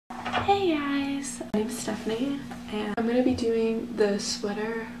Hey guys, my name is Stephanie and I'm gonna be doing the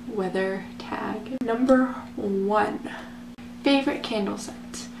sweater weather tag. Number 1, favorite candle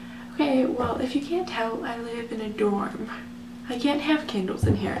scent. Okay, well, if you can't tell, I live in a dorm. I can't have candles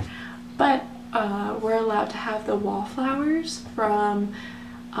in here, but we're allowed to have the wallflowers from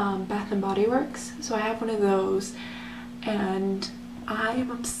Bath and Body Works, so I have one of those, and I am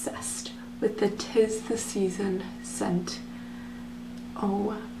obsessed with the 'Tis the Season scent.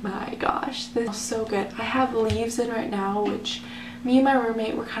 Oh my gosh, this smells so good. I have leaves in right now, which me and my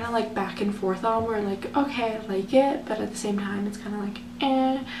roommate were kind of like back and forth on. We're like, okay, I like it, but at the same time it's kind of like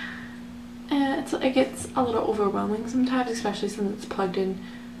it gets a little overwhelming sometimes, especially since it's plugged in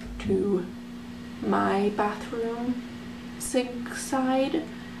to my bathroom sink side,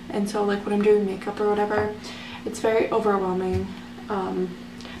 and so like when I'm doing makeup or whatever, it's very overwhelming.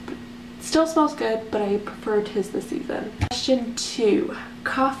 Still smells good, but I prefer 'Tis the Season. Question 2,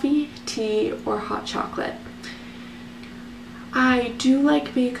 coffee, tea, or hot chocolate? I do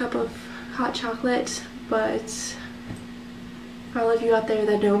like me a cup of hot chocolate, but for all of you out there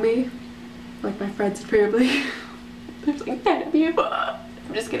that know me, like my friends probably, there's like 10 of you.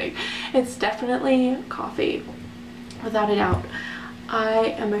 I'm just kidding. It's definitely coffee, without a doubt.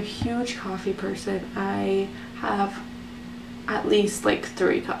 I am a huge coffee person. I have at least like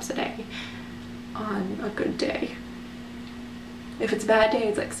 3 cups a day on a good day. If it's a bad day,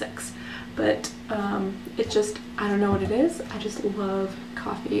 it's like 6, but it's just, I don't know what it is, I just love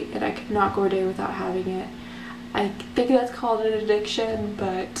coffee and I could not go a day without having it. I think that's called an addiction,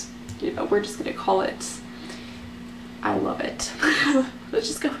 but you know, we're just gonna call it, I love it. Let's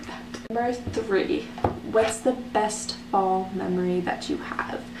just go with that. Number 3, what's the best fall memory that you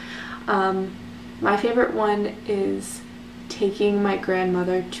have? My favorite one is taking my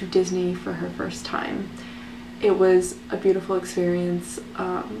grandmother to Disney for her first time. It was a beautiful experience.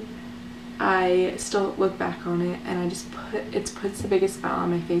 I still look back on it and I just it puts the biggest smile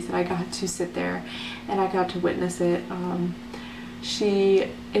on my face that I got to sit there and I got to witness it. She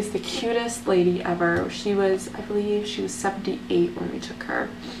is the cutest lady ever. She was, I believe she was 78 when we took her,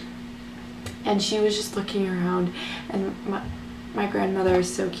 and she was just looking around, and my grandmother is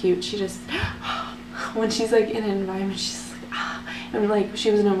so cute. She just when she's like in an environment, she's and like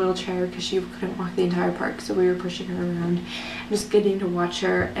she was in a wheelchair because she couldn't walk the entire park, so we were pushing her around and just getting to watch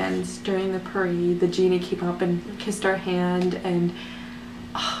her. And during the parade, the genie came up and kissed our hand, and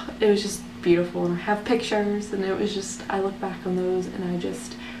it was just beautiful. And I have pictures, and it was just, I look back on those and I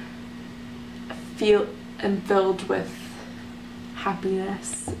just feel and filled with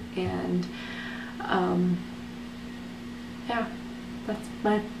happiness, and yeah, that's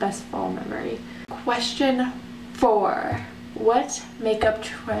my best fall memory. Question 4. What makeup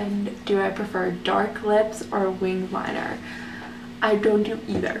trend do I prefer, dark lips or wing liner? I don't do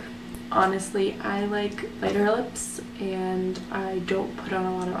either. Honestly, I like lighter lips and I don't put on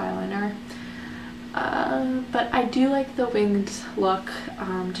a lot of eyeliner. But I do like the winged look,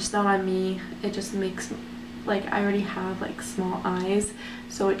 just not on me. It just makes, like, I already have like small eyes,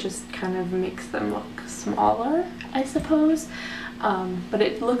 so it just kind of makes them look smaller, I suppose. But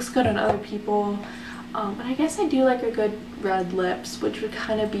it looks good on other people. And I guess I do like a good red lips, which would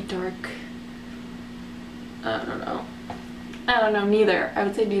kind of be dark. I don't know, neither. I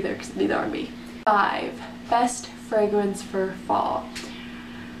would say neither, because neither are me. 5, best fragrance for fall.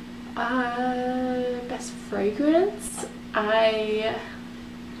 Best fragrance? I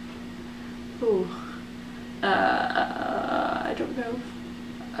don't know.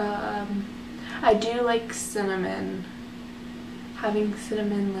 I do like cinnamon. Having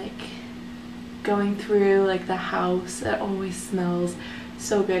cinnamon like going through like the house, it always smells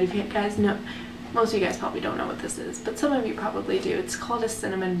so good. If you guys know, most of you guys probably don't know what this is, but some of you probably do. It's called a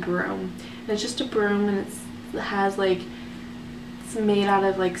cinnamon broom, and it's just a broom, and it has like, it's made out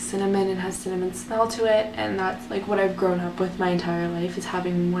of like cinnamon and has cinnamon smell to it, and that's like what I've grown up with my entire life, is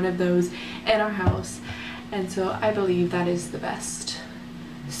having one of those in our house. And so I believe that is the best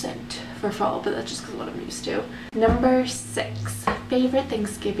scent for fall, but that's just because of what I'm used to. Number 6, favorite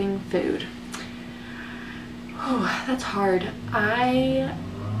Thanksgiving food. Oh, that's hard. I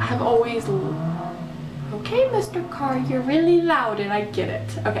have always, okay, Mr. Carr, you're really loud and I get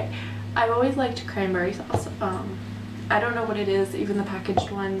it. Okay, I've always liked cranberry sauce. I don't know what it is, even the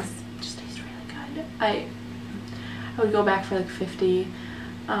packaged ones just taste really good. I would go back for like 50.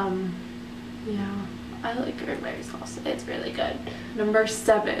 Yeah, I like cranberry sauce. It's really good. Number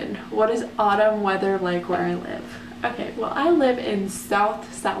 7, what is autumn weather like where I live? Okay, well, I live in South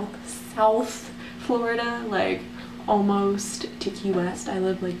Florida, like almost to Key West. I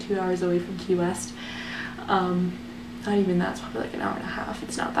live like 2 hours away from Key West. not even that, it's probably like an hour and a half.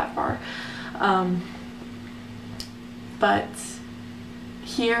 It's not that far. But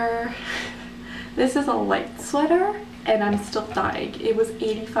here, this is a light sweater and I'm still dying. It was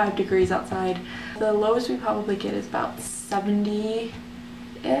 85 degrees outside. The lowest we probably get is about 70-ish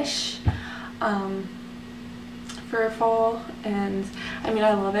for fall, and I mean,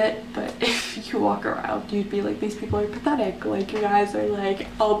 I love it, but if you walk around you'd be like, these people are pathetic. Like, you guys are like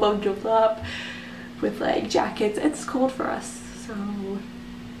all bundled up with like jackets. It's cold for us, so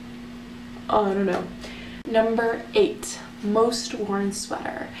oh, I don't know. Number 8, most worn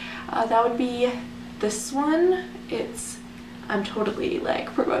sweater. That would be this one. I'm totally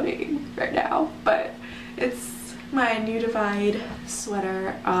like promoting right now, but it's my New Divide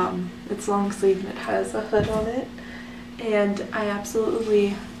sweater. It's long sleeve and it has a hood on it, and I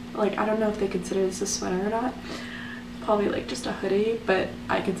absolutely, like, I don't know if they consider this a sweater or not. Probably like just a hoodie, but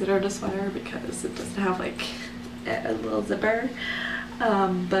I consider it a sweater because it doesn't have like a little zipper.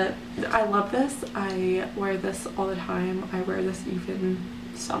 But I love this. I wear this all the time. I wear this even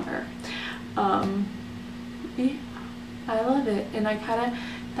summer. Yeah, I love it. And I kind of,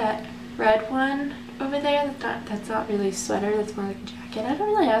 that red one over there, that's not really a sweater, that's more like a jacket. I don't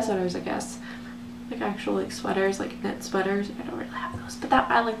really have sweaters, I guess. Like actual like sweaters, like knit sweaters. I don't really have those, but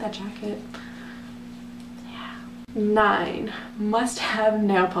I like that jacket. Yeah. 9, must have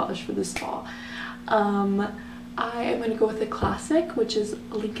nail polish for this fall. I am going to go with the classic, which is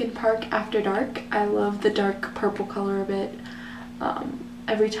Linkin Park After Dark. I love the dark purple color of it.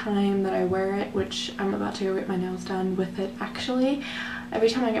 Every time that I wear it, which I'm about to go get my nails done with it actually, every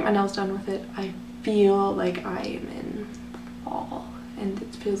time I get my nails done with it, I feel like I am in fall, and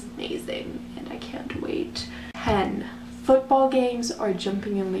it feels amazing, and I can't wait. 10, football games or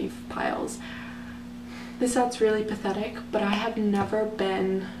jumping in leaf piles. This sounds really pathetic, but I have never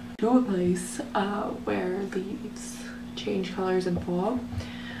been to a place where leaves change colors in fall.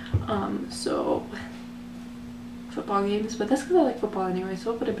 So football games, but that's because I like football anyway,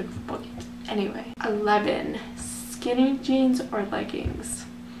 so it would have been football games. Anyway, 11, skinny jeans or leggings.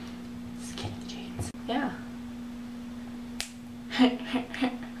 Skinny jeans. Yeah.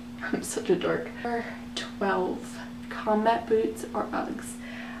 I'm such a dork. 12, combat boots or Uggs.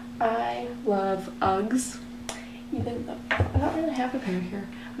 I love Uggs, even though I don't really have a pair here.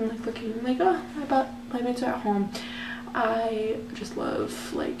 I'm like looking, I'm like, oh, I bought my boots at home. I just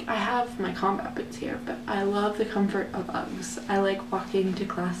love, like, I have my combat boots here, but I love the comfort of Uggs. I like walking to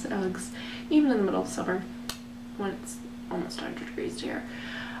class in Uggs, even in the middle of summer when it's almost 100 degrees here.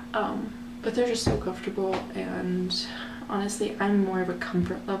 But they're just so comfortable, and honestly, I'm more of a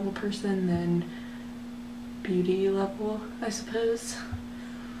comfort level person than beauty level, I suppose.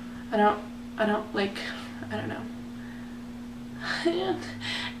 I don't like, I don't know. I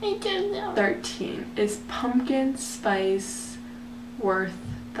don't know. 13, is pumpkin spice worth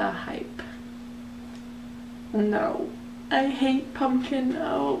the hype? No. I hate pumpkin.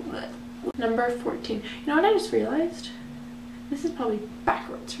 Oh. Number 14. You know what I just realized? This is probably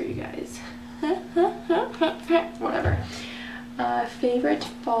backwards for you guys. Whatever. Favorite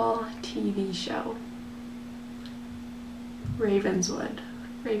fall TV show? Ravenswood.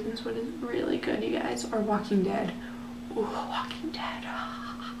 Ravenswood is really good, you guys. Or Walking Dead. Ooh, Walking Dead.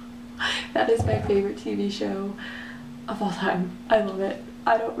 That is my favorite TV show of all time. I love it.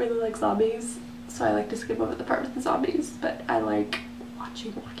 I don't really like zombies, so I like to skip over the part with the zombies, but I like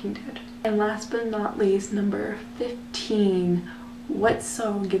watching Walking Dead. And last but not least, number 15. What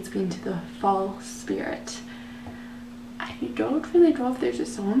song gets me into the fall spirit? I don't really know if there's a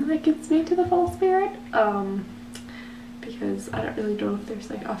song that gets me into the fall spirit, because I don't really know if there's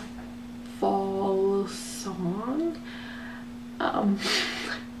like a fall song.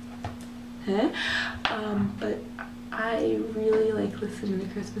 But I really like listening to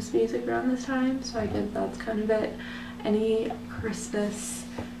Christmas music around this time, so I guess that's kind of it. Any Christmas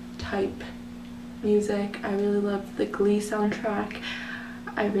type music. I really love the Glee soundtrack.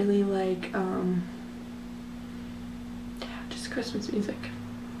 I really like just Christmas music.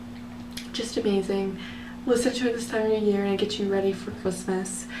 Just amazing. Listen to it this time of year and it gets you ready for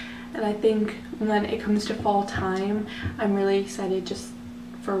Christmas. And I think when it comes to fall time, I'm really excited just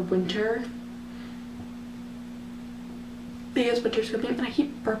for winter, because winter's coming. And I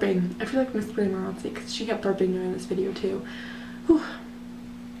keep burping. I feel like Miss Glamorazzi because she kept burping during this video too. Whew.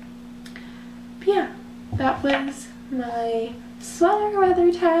 But yeah, that was my sweater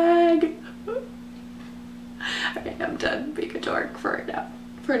weather tag. Alright, I'm done being a dork for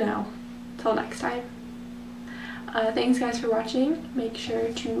now. Till next time. Thanks guys for watching. Make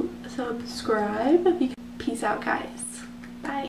sure to subscribe. Peace out, guys.